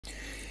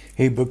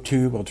Hey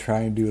BookTube, I'll try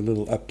and do a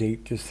little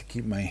update just to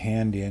keep my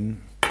hand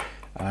in.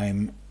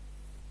 I'm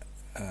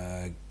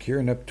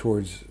gearing up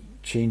towards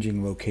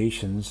changing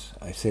locations.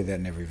 I say that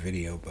in every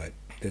video, but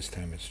this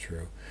time it's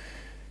true.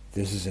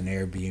 This is an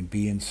Airbnb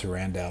in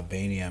Saranda,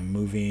 Albania. I'm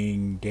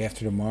moving, day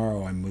after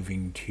tomorrow, I'm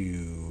moving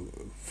to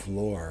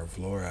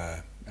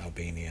Vlora,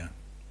 Albania.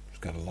 It's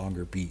got a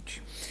longer beach.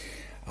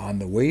 On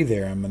the way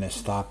there, I'm going to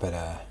stop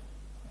at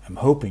I'm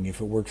hoping if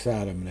it works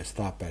out, I'm going to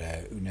stop at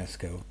a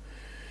UNESCO.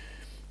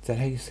 Is that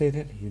how you say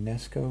that?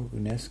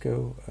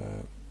 UNESCO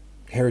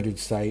heritage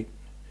site.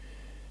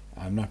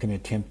 I'm not going to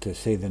attempt to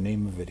say the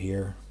name of it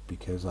here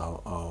because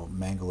I'll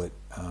mangle it.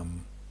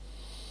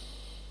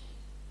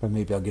 But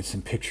maybe I'll get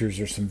some pictures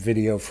or some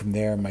video from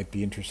there. It might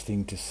be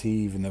interesting to see,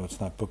 even though it's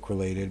not book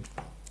related.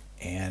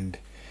 And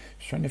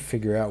just trying to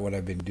figure out what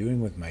I've been doing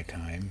with my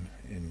time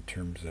in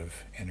terms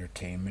of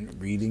entertainment,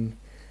 reading.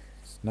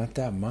 Not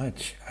that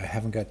much. I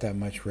haven't got that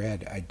much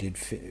read. I did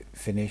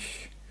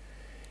finish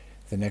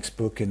the next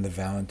book in the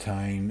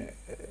Valentine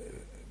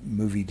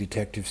movie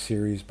detective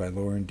series by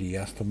Lauren D.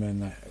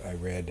 Estelman. I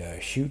read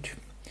Shoot,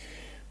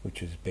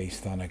 which is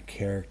based on a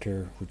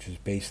character, which is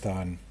based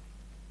on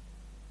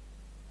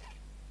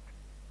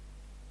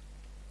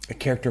a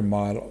characters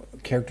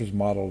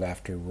modeled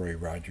after Roy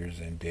Rogers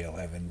and Dale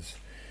Evans,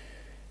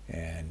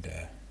 and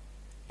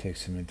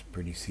takes him into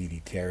pretty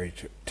seedy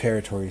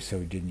territory, so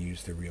he didn't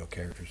use the real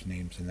characters'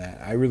 names in that.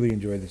 I really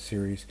enjoy the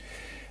series.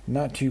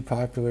 Not too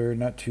popular,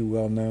 not too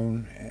well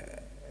known,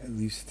 at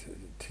least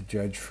to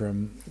judge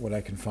from what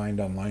I can find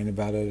online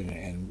about it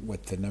and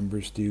what the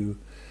numbers do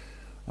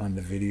on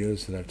the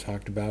videos that I've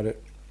talked about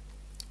it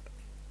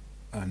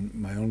on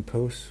my own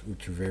posts,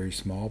 which are very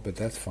small, but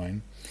that's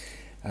fine.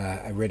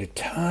 I read a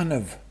ton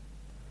of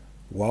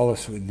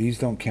Wallace Wood. These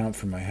don't count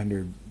for my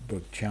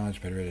 100-book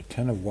challenge, but I read a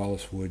ton of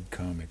Wallace Wood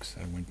comics.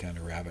 I went down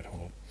a rabbit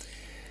hole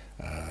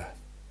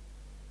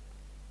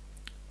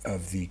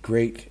of the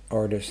great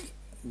artist.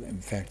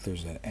 In fact,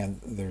 there's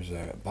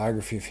a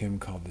biography of him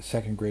called The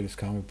Second Greatest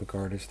Comic Book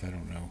Artist. I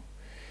don't know.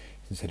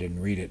 Since I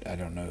didn't read it, I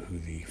don't know who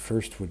the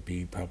first would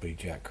be. Probably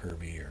Jack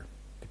Kirby, or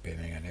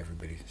depending on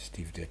everybody,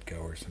 Steve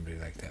Ditko or somebody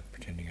like that,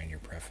 depending on your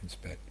preference.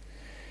 But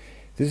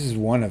this is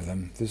one of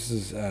them. This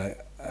is a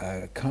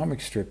comic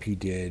strip he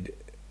did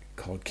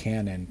called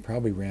Canon.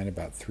 Probably ran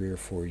about 3 or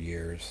 4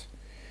 years.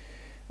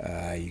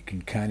 You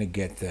can kind of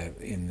get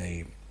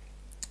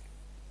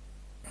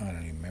I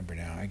don't even remember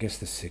now. I guess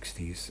the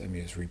 60s. I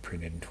mean, it was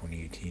reprinted in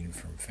 2018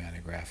 from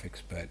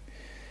Fantagraphics. But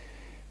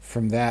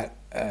from that,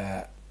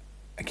 I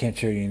can't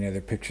show you any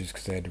other pictures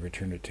because I had to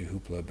return it to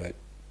Hoopla. But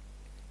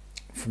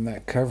from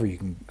that cover, you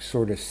can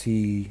sort of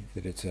see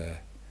that it's a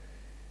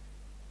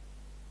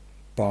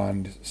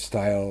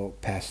Bond-style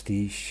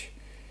pastiche.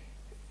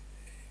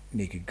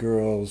 Naked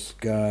girls,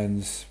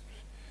 guns,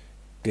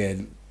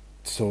 dead,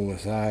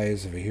 soulless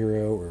eyes of a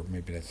hero, or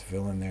maybe that's a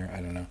villain there.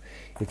 I don't know.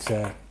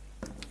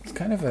 He's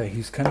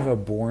kind of a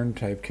Bourne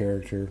type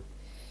character.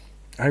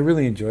 I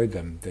really enjoyed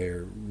them.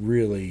 They're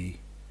really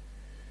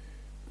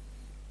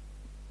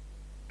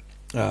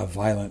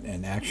violent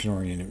and action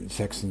oriented,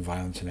 sex and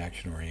violence and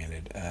action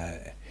oriented.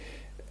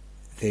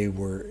 It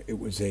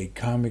was a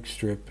comic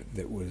strip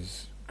that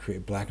was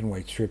black and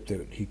white strip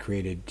that he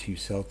created to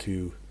sell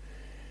to,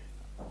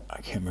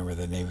 I can't remember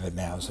the name of it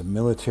now. It was a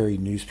military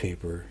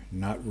newspaper,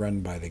 not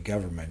run by the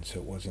government, so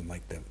it wasn't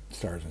like the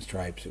Stars and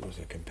Stripes. It was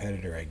a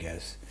competitor, I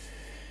guess,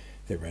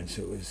 that ran.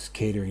 So it was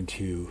catering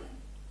to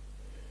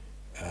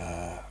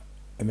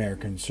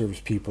American service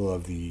people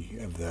of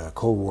the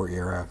Cold War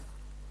era.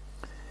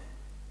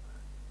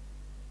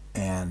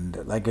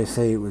 And like I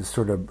say, it was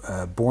sort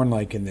of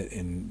Bourne-like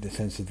in the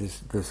sense that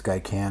this guy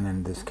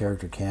Cannon, this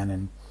character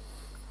Cannon,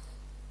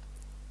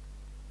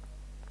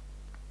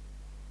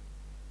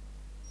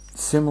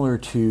 similar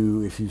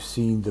to, if you've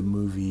seen the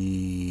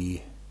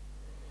movie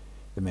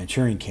The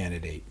Manchurian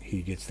Candidate,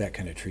 he gets that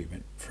kind of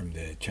treatment from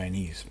the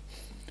Chinese.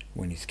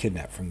 When he's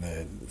kidnapped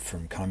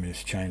from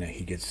communist China,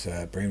 he gets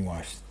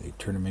brainwashed. They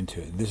turn him into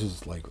it. This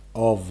is like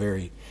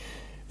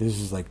this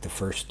is like the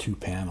first 2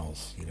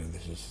 panels. You know,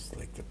 this is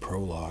like the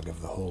prologue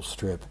of the whole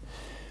strip.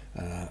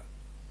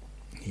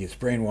 He gets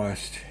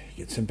brainwashed.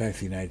 He gets sent back to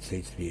the United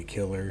States to be a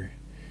killer.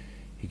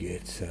 He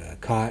gets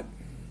caught.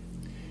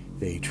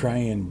 They try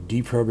and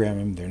deprogram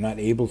him. They're not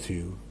able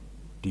to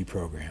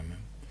deprogram him,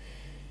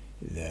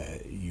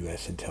 the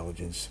U.S.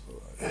 intelligence.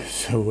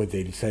 So what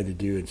they decide to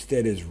do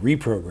instead is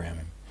reprogram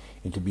him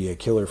into be a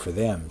killer for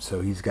them.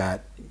 So he's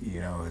got, you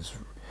know,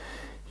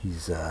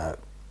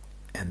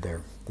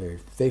 and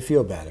they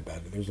feel bad about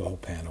it. There's a whole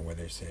panel where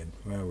they said,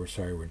 "Well, we're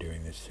sorry we're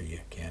doing this to you,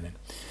 Cannon."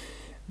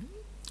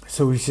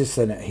 So he's just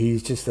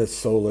a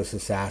soulless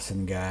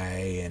assassin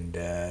guy,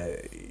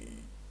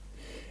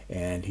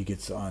 and he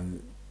gets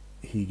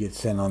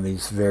sent on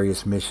these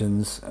various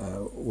missions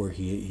where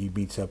he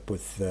meets up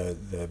with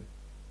the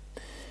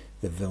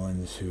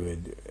villains who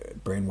had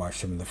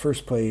brainwashed him in the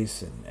first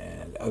place,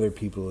 and other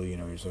people. You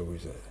know, there's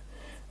always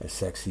a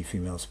sexy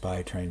female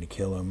spy trying to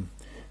kill him.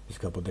 There's a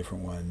couple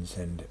different ones,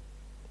 and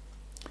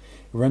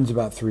runs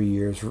about 3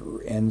 years,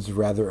 ends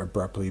rather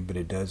abruptly, but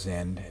it does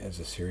end as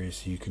a series,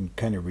 so you can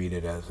kind of read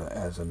it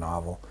as a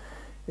novel.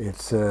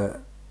 It's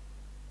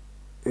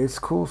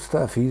cool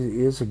stuff. He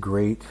is a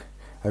great...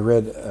 I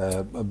read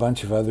a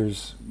bunch of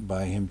others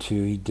by him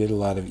too. He did a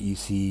lot of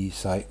EC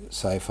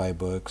sci-fi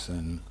books,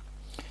 and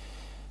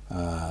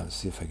let's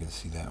see if I can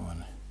see that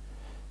one.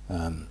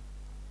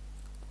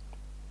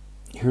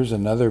 Here's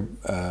another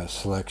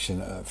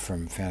selection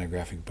from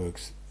Fantagraphic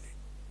Books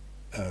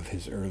of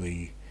his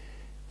early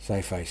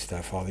sci-fi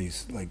stuff. All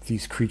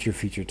these creature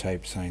feature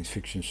type science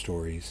fiction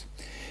stories.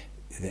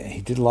 He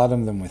did a lot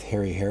of them with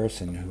Harry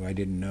Harrison, who I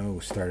didn't know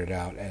started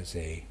out as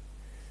a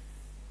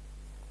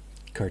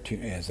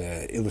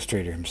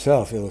illustrator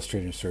himself,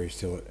 illustrator and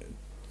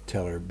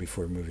storyteller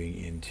before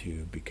moving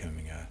into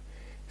becoming a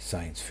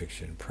science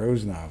fiction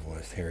prose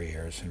novelist. Harry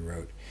Harrison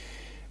wrote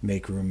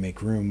Make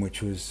Room,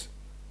 which was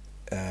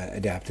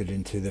adapted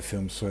into the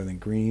film Soylent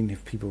Green.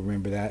 If people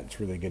remember that, it's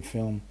a really good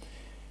film.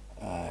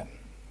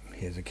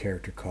 He has a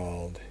character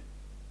called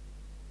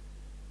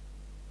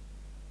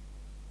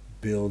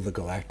Bill the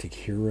Galactic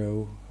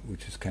Hero,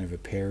 which is kind of a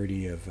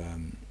parody of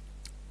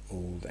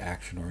old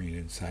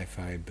action-oriented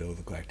sci-fi. Bill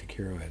the Galactic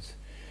Hero he's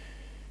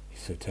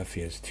so tough,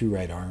 he has 2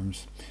 right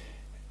arms.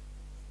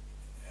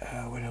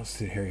 What else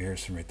did Harry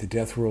Harrison write? The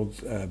Death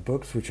World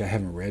books, which I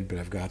haven't read, but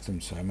I've got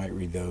them, so I might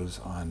read those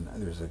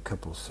there's a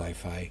couple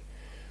sci-fi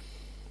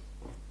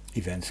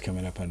events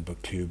coming up on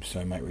BookTube, so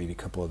I might read a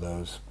couple of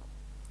those.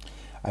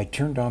 I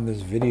turned on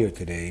this video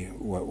today,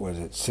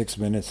 6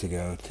 minutes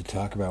ago, to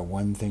talk about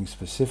one thing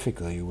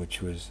specifically,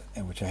 which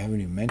I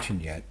haven't even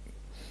mentioned yet,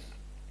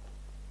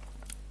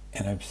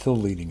 and I'm still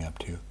leading up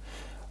to,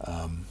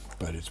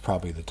 but it's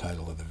probably the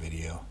title of the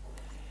video.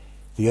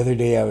 The other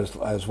day I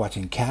was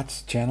watching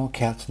Kat's channel,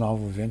 Kat's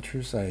Novel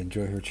Adventures. I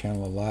enjoy her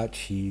channel a lot.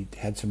 She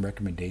had some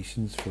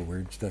recommendations for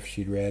weird stuff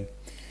she'd read,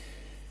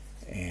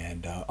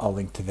 and I'll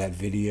link to that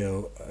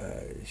video.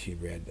 She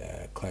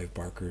read Clive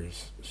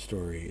Barker's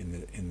story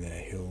in the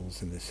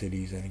Hills and the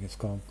Cities, I think it's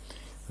called,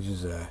 which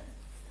is a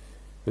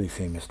really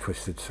famous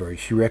twisted story.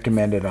 She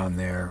recommended on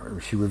there, or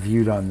she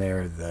reviewed on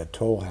there, The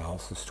Toll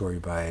House, a story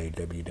by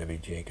W.W.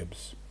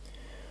 Jacobs,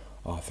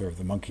 author of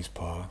The Monkey's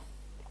Paw.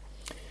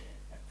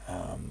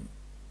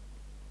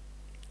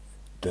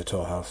 The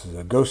Toll House is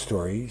a ghost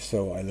story,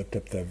 so I looked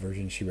up the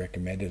version she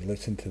recommended,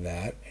 listened to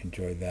that,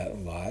 enjoyed that a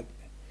lot.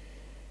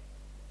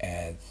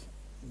 And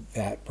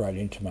that brought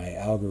into my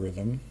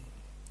algorithm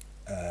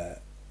a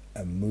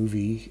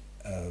movie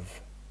of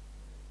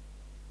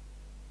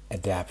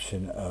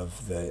adaptation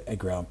of the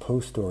Edgar Allan Poe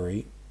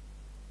story,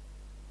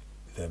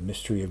 The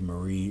Mystery of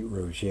Marie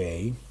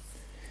Rogêt,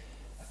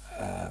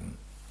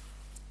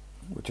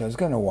 which I was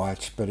going to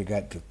watch, but it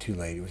got too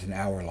late. It was an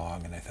hour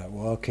long, and I thought,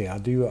 well, okay,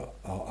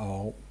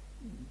 I'll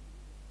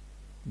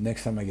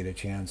next time I get a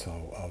chance,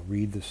 I'll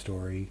read the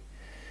story,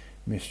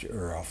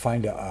 or I'll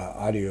find an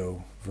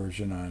audio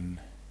version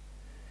on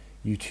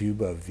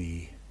YouTube of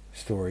the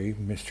story,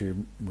 Mystery of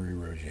Marie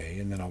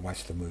Rogêt, and then I'll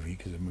watch the movie,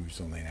 because the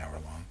movie's only an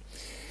hour long,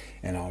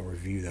 and I'll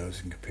review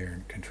those and compare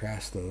and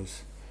contrast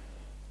those.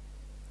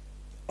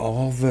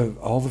 All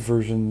the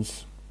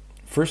versions.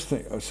 First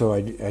thing, so I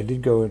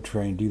did go and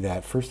try and do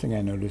that. First thing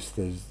I noticed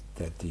is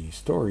that the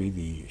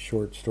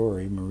short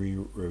story, Marie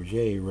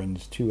Rogêt,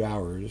 runs 2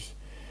 hours,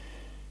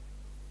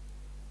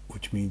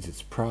 which means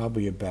it's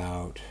probably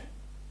about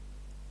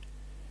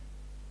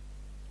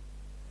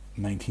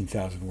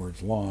 19,000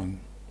 words long.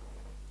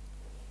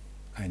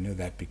 I know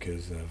that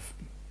because of...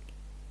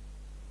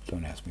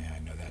 Don't ask me how I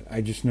know that. I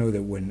just know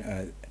that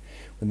when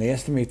they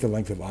estimate the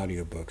length of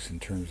audiobooks in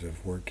terms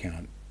of word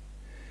count,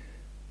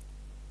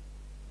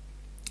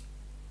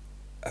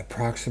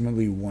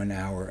 approximately 1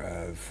 hour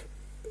of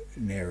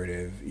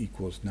narrative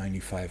equals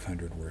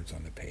 9,500 words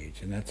on the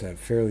page, and that's a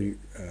fairly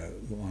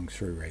long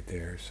story right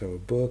there. So a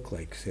book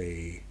like,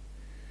 say,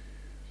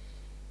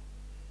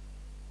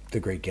 The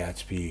Great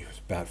Gatsby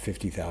is about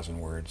 50,000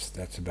 words.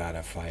 That's about a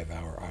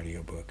 5-hour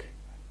audiobook,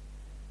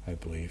 I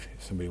believe.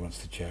 If somebody wants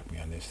to check me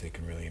on this, they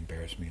can really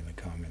embarrass me in the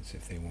comments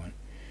if they want,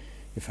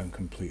 if I'm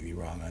completely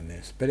wrong on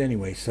this. But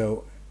anyway,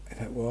 so I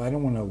thought, well, I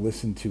don't want to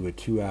listen to a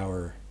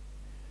 2-hour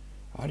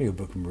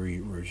audiobook of Marie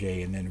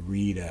Rogêt and then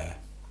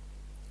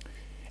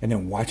and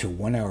then watch a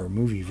 1-hour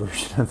movie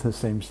version of the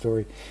same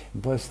story.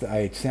 And plus,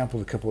 I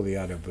sampled a couple of the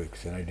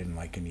audiobooks, and I didn't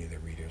like any of the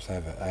readers. I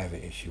have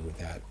an issue with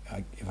that.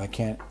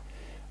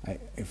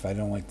 If I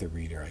don't like the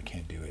reader, I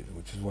can't do it,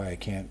 which is why I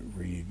can't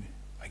read.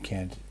 I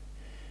can't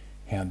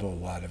handle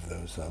a lot of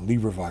those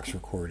LibriVox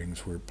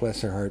recordings where, bless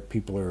their heart,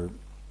 people are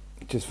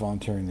just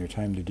volunteering their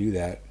time to do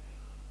that.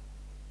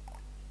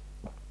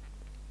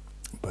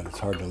 But it's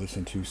hard to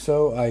listen to.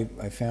 So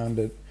I found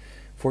it.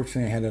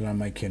 Fortunately, I had it on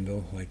my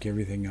Kindle, like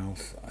everything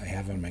else I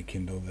have on my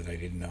Kindle that I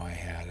didn't know I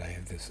had. I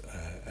have this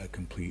a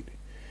complete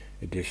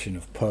edition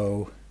of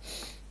Poe,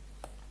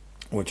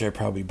 which I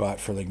probably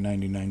bought for like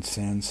 99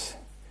 cents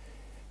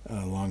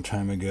a long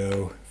time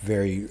ago.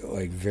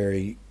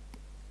 Very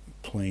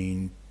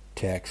plain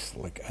text,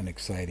 like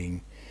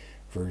unexciting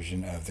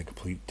version of the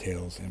complete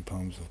tales and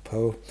poems of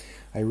Poe.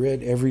 I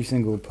read every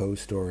single Poe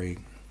story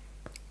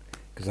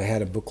because I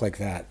had a book like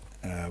that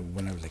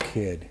when I was a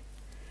kid,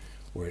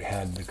 where it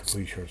had the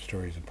complete short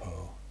stories of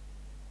Poe.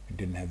 It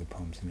didn't have the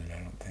poems in it, I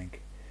don't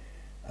think.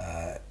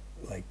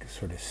 Like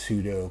sort of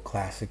pseudo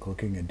classic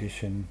looking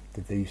edition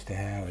that they used to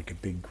have, like a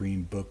big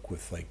green book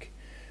with like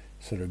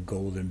sort of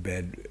gold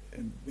embedded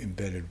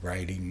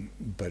writing,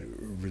 but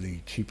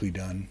really cheaply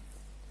done.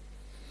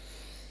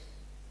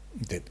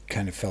 That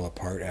kind of fell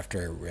apart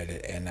after I read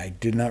it, and I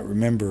did not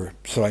remember.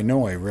 So I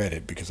know I read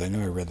it because I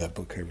know I read that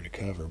book cover to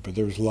cover. But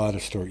there was a lot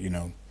of story, you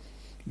know,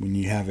 when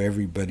you have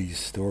everybody's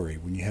story,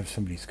 when you have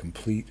somebody's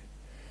complete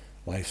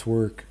life's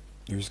work,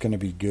 there's going to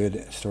be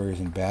good stories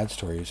and bad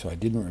stories. So I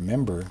didn't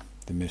remember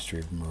The Mystery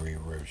of Marie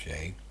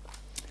Rogêt.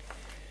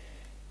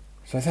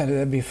 So I thought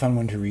that'd be a fun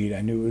one to read.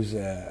 I knew it was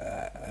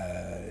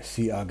a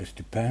C. Auguste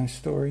Dupin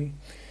story.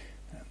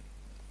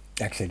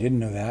 Actually, I didn't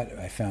know that.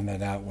 I found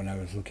that out when I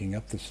was looking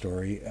up the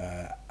story.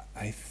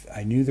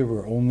 I knew there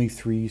were only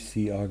 3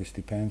 C. Auguste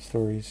Dupin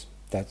stories.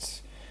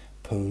 That's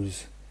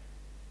Poe's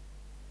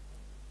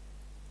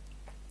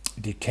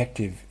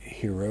detective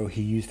hero.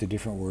 He used a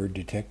different word.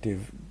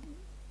 Detective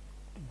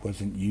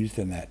wasn't used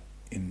in that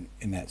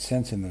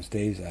sense in those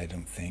days, I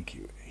don't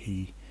think.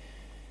 He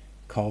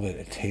called it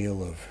a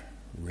tale of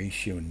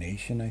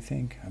rationation, I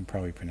think. I'm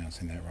probably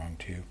pronouncing that wrong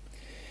too.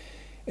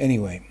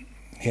 Anyway,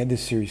 he had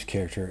this series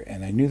character,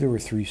 and I knew there were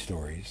 3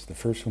 stories. The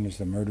first one is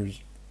The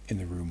Murders in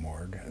the Rue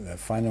Morgue. The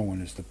final one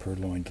is The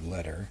Purloined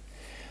Letter.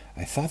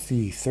 I thought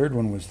the third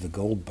one was The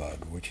Gold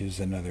Bug, which is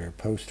another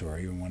Poe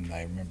story, and one that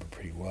I remember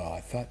pretty well.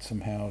 I thought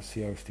somehow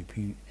C. Auguste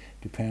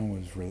Dupin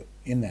was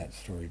in that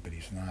story, but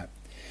he's not.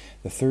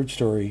 The third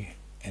story,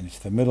 and it's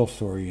the middle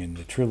story in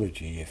the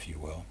trilogy, if you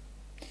will,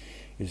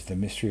 is The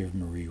Mystery of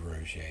Marie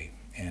Rogêt.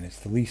 And it's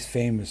the least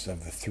famous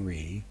of the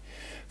 3,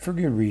 for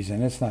good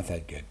reason. It's not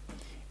that good.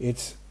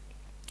 It's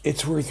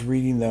worth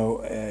reading,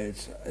 though.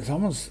 It's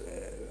almost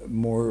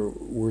more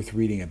worth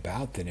reading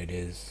about than it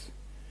is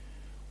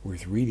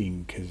worth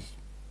reading, because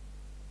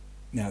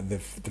now the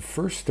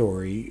first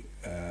story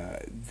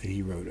that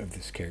he wrote of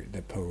this character,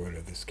 that Poe wrote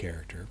of this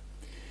character,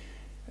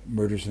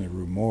 Murders in the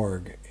Rue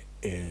Morgue,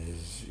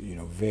 is, you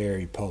know,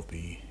 very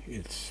pulpy.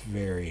 It's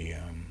very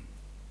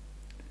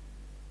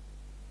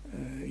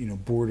you know,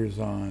 borders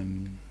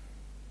on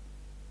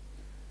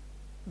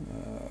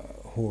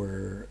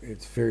horror.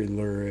 It's very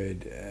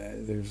lurid.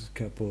 There's a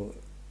couple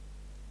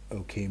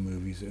okay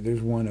movies.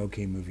 There's one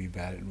okay movie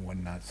about it and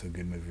one not so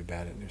good movie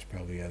about it. There's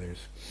probably others.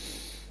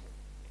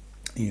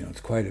 You know,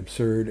 it's quite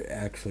absurd,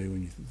 actually,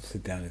 when you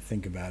sit down and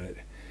think about it.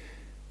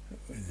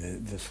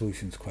 The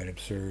solution's quite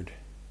absurd.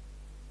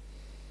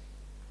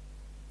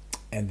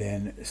 And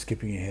then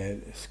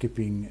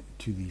skipping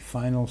to the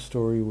final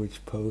story,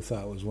 which Poe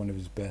thought was one of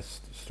his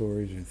best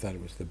stories, or thought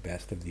it was the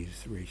best of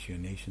these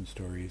rationation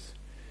stories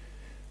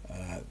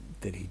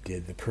that he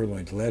did, The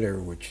Purloined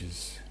Letter, which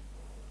is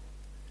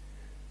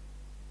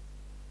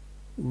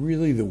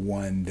really the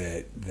one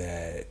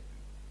that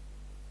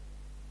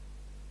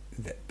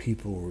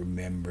people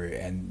remember,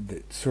 and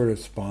that sort of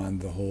spawned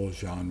the whole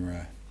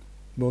genre.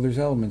 Well, there's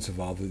elements of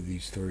all of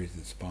these stories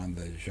that spawned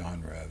the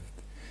genre of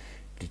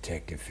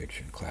detective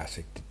fiction,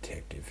 classic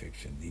detective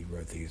fiction. He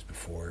wrote these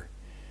before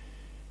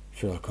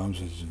Sherlock Holmes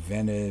was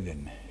invented,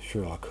 and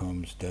Sherlock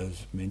Holmes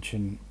does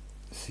mention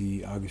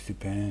C. Auguste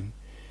Dupin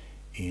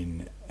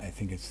in, I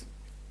think it's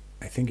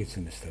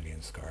in The Study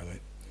in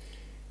Scarlet,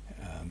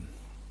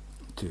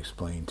 to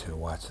explain to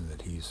Watson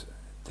that his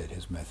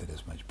method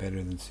is much better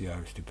than C.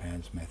 Auguste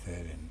Dupin's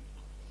method.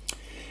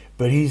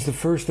 But he's the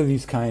first of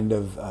these kind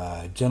of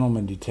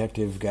gentleman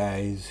detective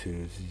guys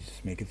who's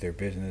just make it their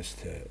business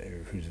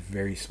who's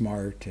very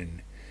smart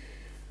and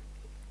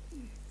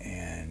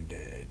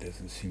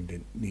doesn't seem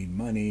to need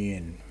money,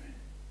 and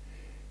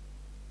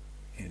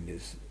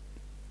is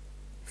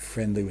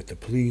friendly with the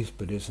police,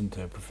 but isn't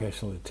a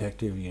professional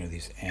detective. You know,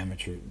 these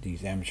amateur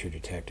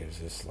detectives.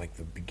 This is like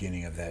the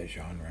beginning of that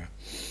genre.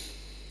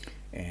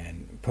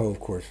 And Poe, of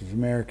course, was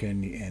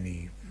American, and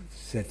he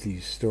set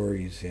these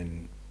stories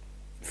in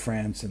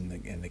France, and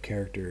the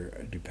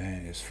character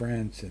Dupin is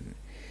France and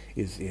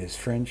is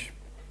French.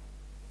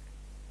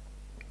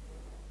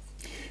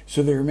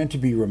 So they were meant to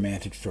be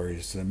romantic stories.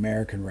 It's an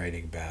American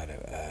writing about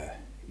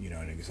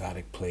an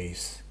exotic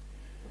place,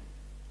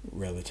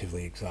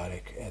 relatively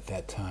exotic at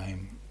that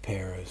time,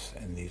 Paris,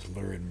 and these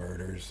lurid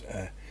murders.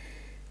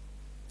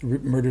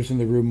 Murders in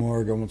the Rue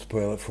Morgue, I won't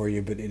spoil it for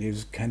you, but it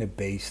is kind of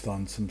based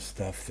on some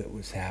stuff that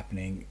was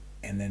happening.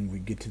 And then we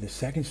get to the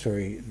second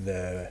story,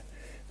 the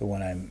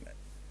one I'm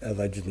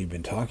allegedly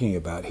been talking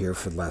about here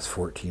for the last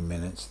 14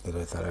 minutes, that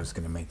I thought I was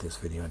going to make this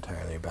video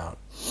entirely about,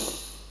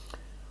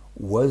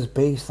 was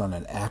based on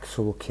an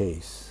actual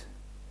case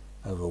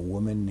of a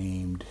woman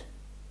named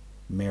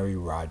Mary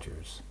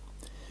Rogers.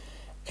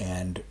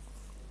 And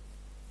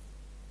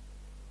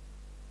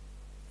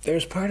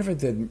there's part of it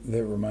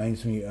that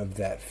reminds me of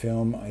that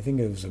film. I think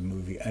it was a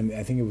movie.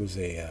 I think it was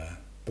a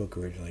book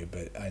originally,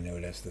 but I know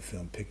it as the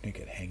film Picnic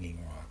at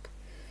Hanging Rock,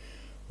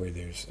 where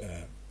there's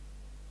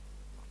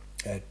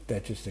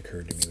that just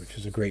occurred to me, which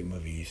is a great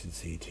movie you should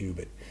see too.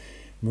 But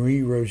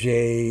Marie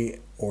Rogêt,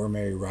 or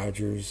Mary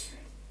Rogers,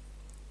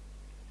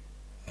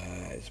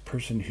 It's a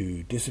person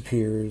who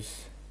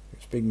disappears.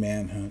 There's a big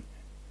manhunt.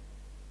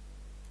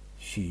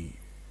 She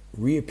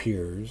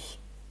reappears.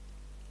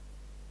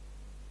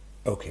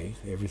 Okay,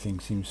 everything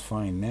seems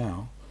fine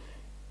now.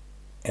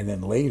 And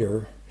then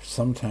later,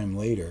 sometime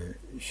later,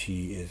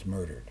 she is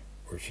murdered,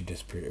 or she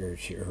disappeared, or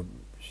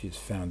she's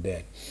found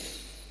dead.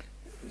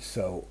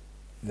 So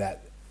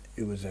that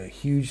it was a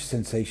huge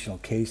sensational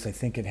case. I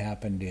think it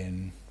happened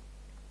in,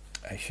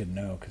 I should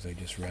know because I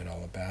just read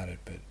all about it,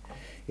 but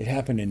it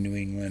happened in New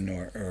England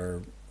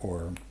or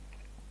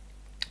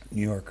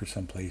New York or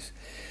someplace.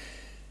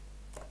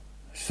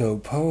 So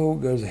Poe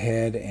goes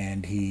ahead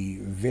and he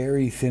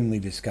very thinly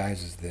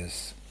disguises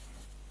this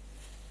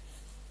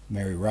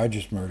Marie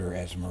Rogêt murder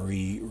as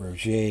Marie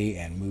Rogêt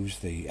and moves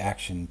the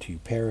action to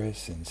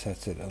Paris and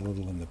sets it a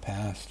little in the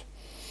past.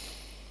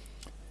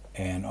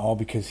 And all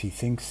because he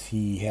thinks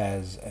he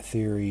has a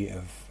theory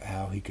of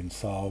how he can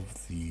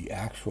solve the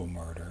actual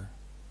murder.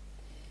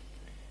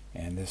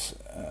 And this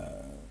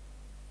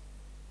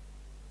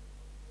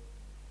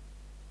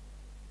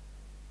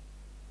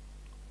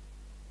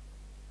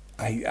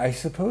I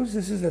suppose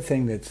this is the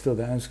thing that's still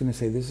down. I was going to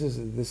say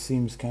this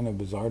seems kind of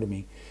bizarre to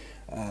me.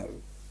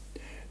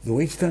 The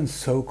way it's done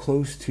so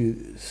close to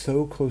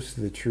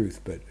the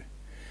truth, but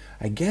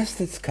I guess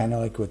that's kind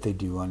of like what they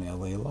do on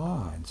L.A.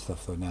 Law and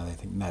stuff. Though now they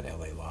think not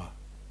L.A. Law,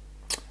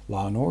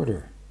 Law and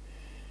Order,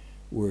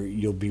 where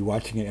you'll be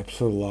watching an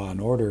episode of Law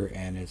and Order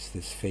and it's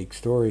this fake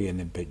story,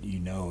 but you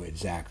know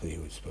exactly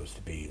who it's supposed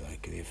to be.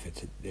 Like if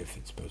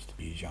it's supposed to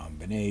be Jean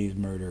Benet's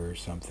murder or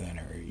something,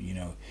 or you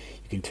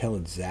can tell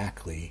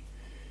exactly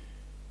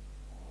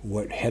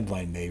what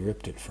headline they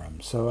ripped it from.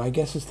 So I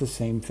guess it's the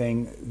same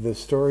thing. The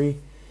story,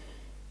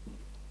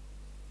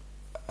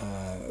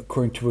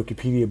 according to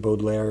Wikipedia,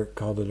 Baudelaire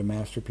called it a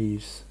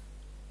masterpiece.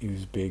 He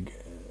was a big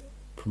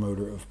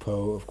promoter of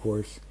Poe, of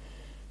course.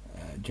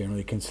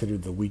 Generally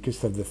considered the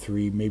weakest of the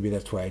three. Maybe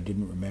that's why I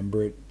didn't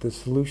remember it. The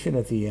solution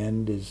at the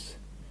end is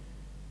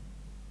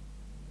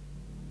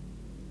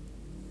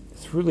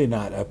it's really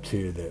not up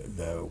to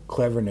the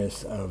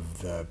cleverness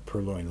of the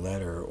Purloined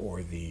Letter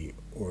or the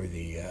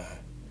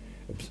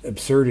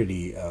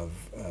absurdity of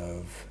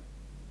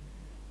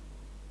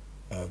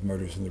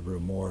Murders in the Rue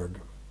Morgue.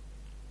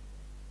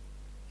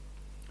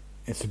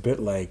 It's a bit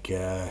like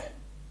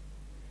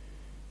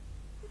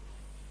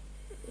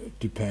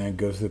Dupin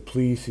goes to the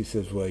police. He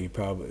says, "Well, you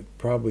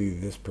probably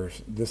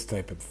this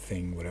type of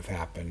thing would have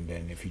happened,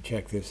 and if you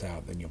check this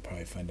out, then you'll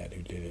probably find out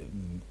who did it."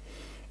 And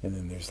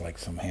then there's like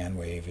some hand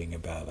waving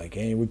about like,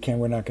 "Hey,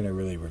 we're not going to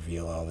really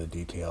reveal all the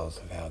details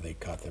of how they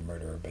caught the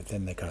murderer," but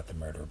then they caught the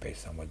murderer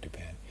based on what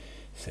Dupin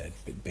said,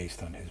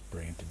 based on his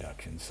brilliant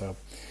deduction. So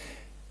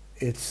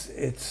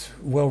it's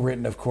well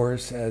written, of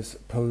course, as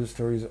Poe's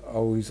stories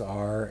always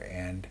are,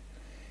 and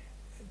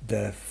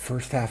the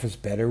first half is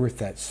better with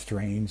that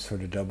strange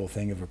sort of double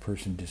thing of a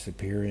person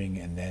disappearing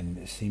and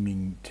then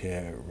seeming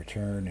to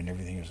return and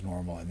everything is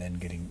normal and then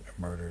getting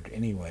murdered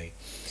anyway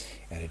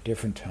at a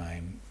different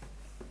time.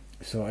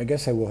 So I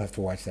guess I will have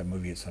to watch that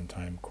movie at some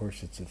time. Of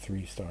course, it's a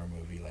 3-star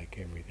movie like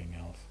everything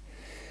else.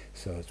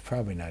 So it's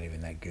probably not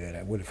even that good.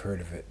 I would have heard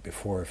of it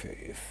before if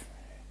it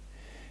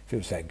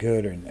was that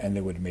good, and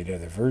they would have made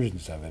other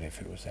versions of it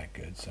if it was that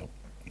good. So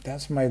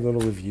that's my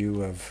little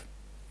review of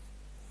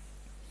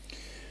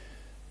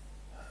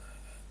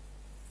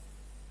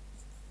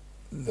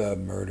the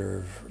murder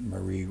of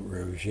Marie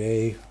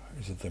Rogêt.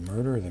 Is it the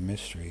murder or the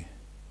mystery?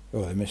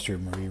 Oh, the Mystery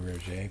of Marie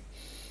Rogêt.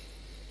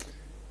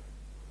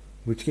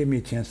 Which gave me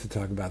a chance to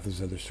talk about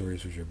those other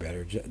stories which are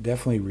better.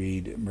 Definitely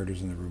read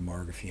Murders in the Rue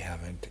Morgue if you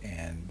haven't,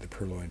 and The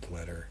Purloined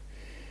Letter.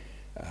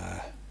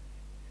 And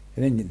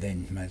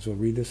then you might as well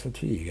read this one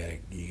too. You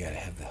gotta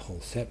have the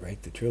whole set,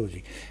 right? The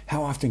trilogy.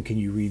 How often can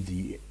you read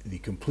the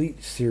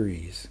complete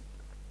series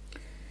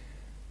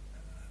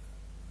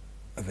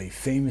of a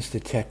famous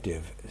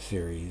detective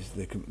series,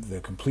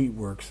 the complete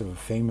works of a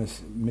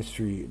famous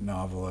mystery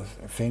novelist,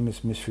 a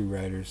famous mystery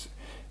writer's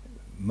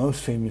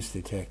most famous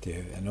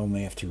detective, and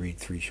only have to read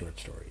 3 short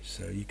stories?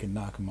 So you can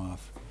knock them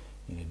off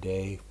in a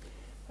day.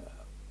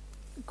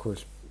 Of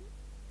course,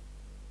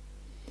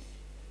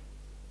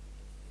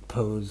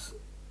 Poe's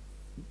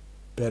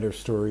better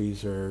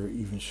stories are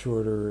even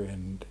shorter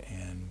and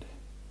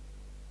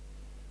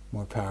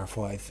more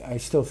powerful. I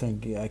still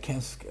think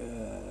Cask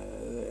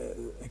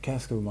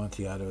of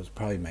Amontillado is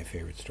probably my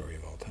favorite story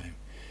of all time.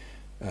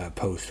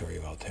 Poe story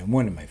of all time.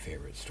 One of my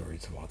favorite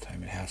stories of all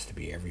time. It has to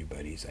be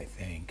everybody's, I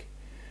think.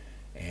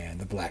 And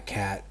The Black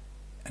Cat,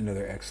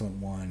 another excellent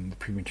one. The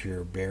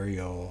Premature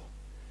Burial.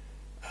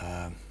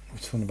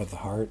 What's the one about the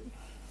heart?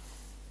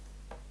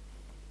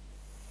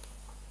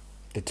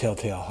 The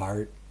Telltale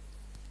Heart.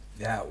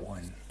 That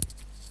one.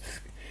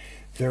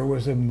 There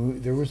was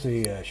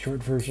a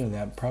short version of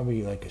that,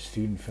 probably like a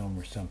student film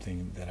or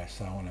something, that I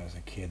saw when I was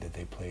a kid that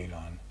they played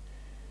on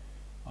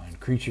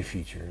Creature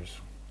Features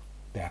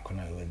back when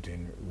I lived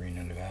in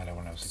Reno, Nevada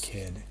when I was a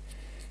kid.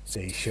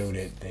 They showed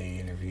it. They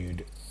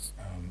interviewed,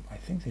 I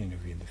think they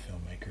interviewed the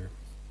filmmaker,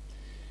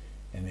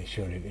 and they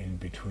showed it in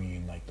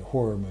between like the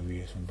horror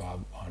movies on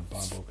Bob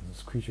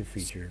Wilkins's Creature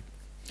Feature.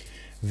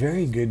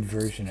 Very good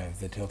version of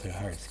The Telltale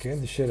Heart.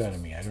 Scared the shit out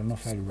of me. I don't know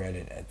if I'd read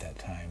it at that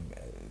time.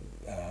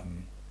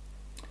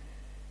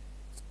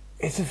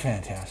 It's a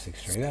fantastic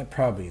story. That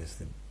probably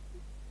is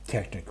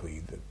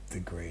technically the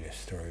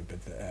greatest story,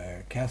 but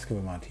the Cask of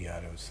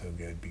Amontillado is so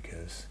good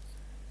because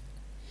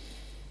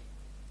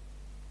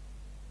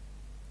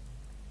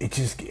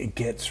it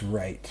gets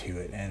right to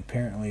it. And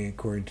apparently,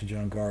 according to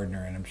John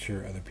Gardner, and I'm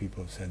sure other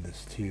people have said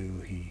this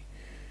too,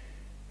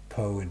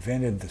 Poe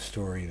invented the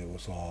story that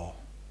was all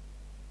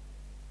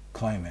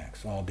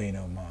climax, all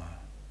denouement,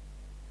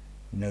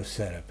 no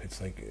setup.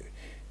 It's like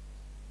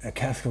a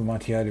Cask of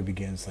Amontillado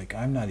begins like,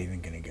 I'm not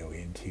even going to go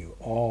into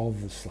all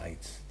the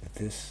slights that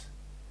this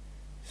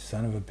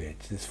son of a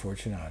bitch, this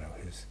Fortunato,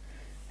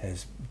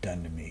 has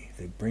done to me,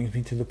 that brings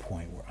me to the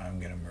point where I'm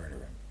going to murder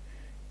him,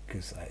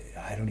 because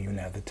I don't even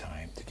have the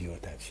time to deal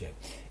with that shit.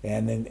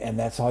 And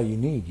that's all you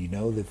need. You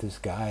know that this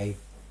guy,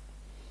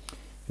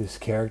 this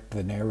character,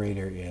 the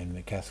narrator in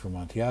the Cask of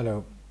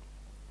Amontillado,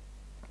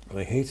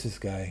 really hates this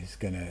guy.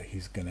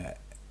 He's gonna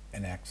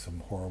enact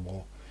some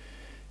horrible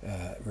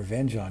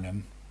revenge on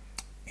him,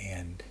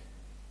 and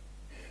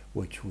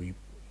which we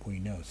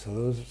know. So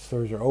those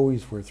stories are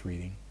always worth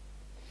reading.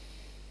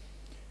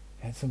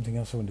 I had something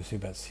else I wanted to say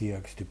about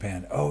Siax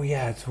Dupin. Oh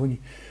yeah, it's when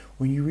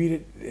you read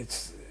it,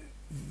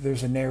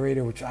 there's a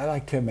narrator, which I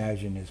like to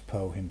imagine is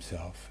Poe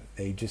himself.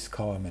 They just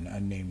call him an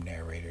unnamed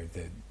narrator.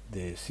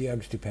 The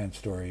Siax Dupin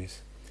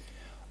stories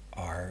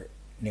are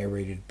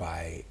narrated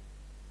by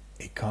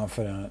a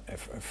confidant, a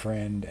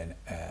friend, and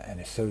an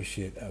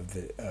associate of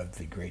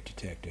the great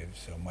detective.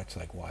 So much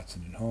like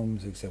Watson and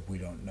Holmes, except we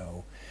don't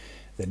know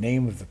the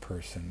name of the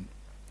person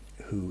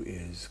who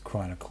is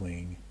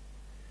chronicling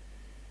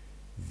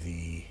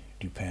the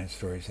Dupin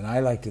stories. And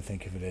I like to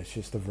think of it as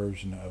just a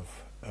version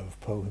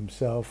of Poe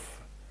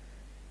himself,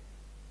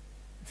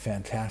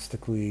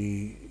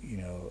 fantastically,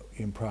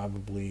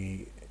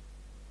 improbably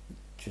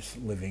just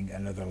living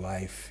another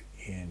life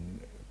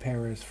in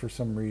Paris for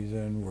some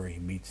reason, where he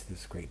meets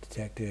this great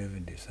detective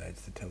and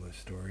decides to tell his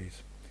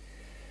stories.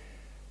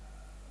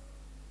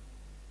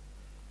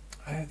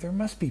 There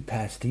must be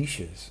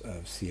pastiches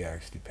of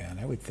Siax Dupin.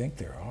 I would think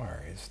there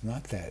are. It's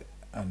not that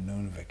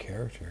unknown of a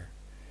character.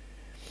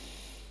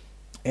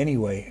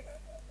 Anyway,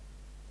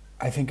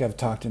 I think I've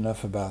talked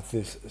enough about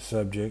this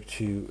subject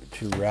to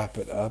wrap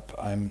it up.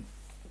 I'm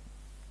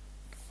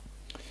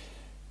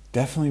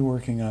definitely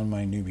working on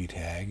my newbie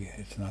tag.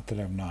 It's not that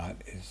I'm not.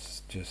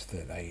 It's just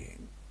that I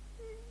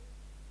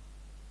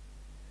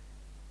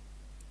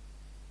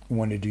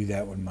want to do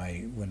that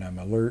when I'm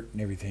alert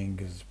and everything,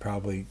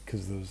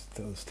 because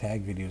those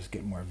tag videos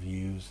get more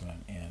views,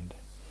 and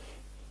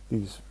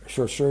these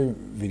short story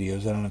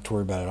videos I don't have to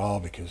worry about at all,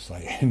 because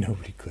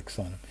nobody clicks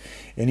on them.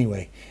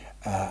 Anyway,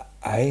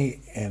 I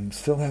am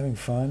still having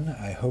fun.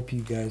 I hope you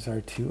guys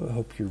are too. I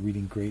hope you're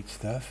reading great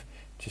stuff.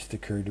 It just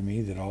occurred to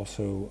me that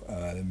also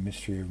the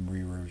Mystery of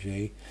Marie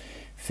Rogêt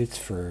fits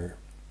for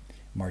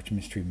March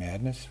Mystery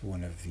Madness,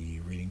 one of the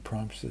reading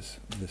prompts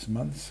this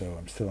month, so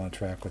I'm still on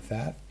track with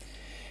that.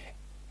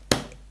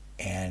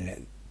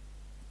 And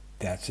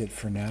that's it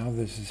for now.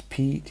 This is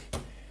Pete.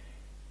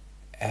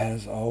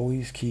 As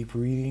always, keep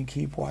reading,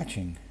 keep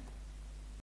watching.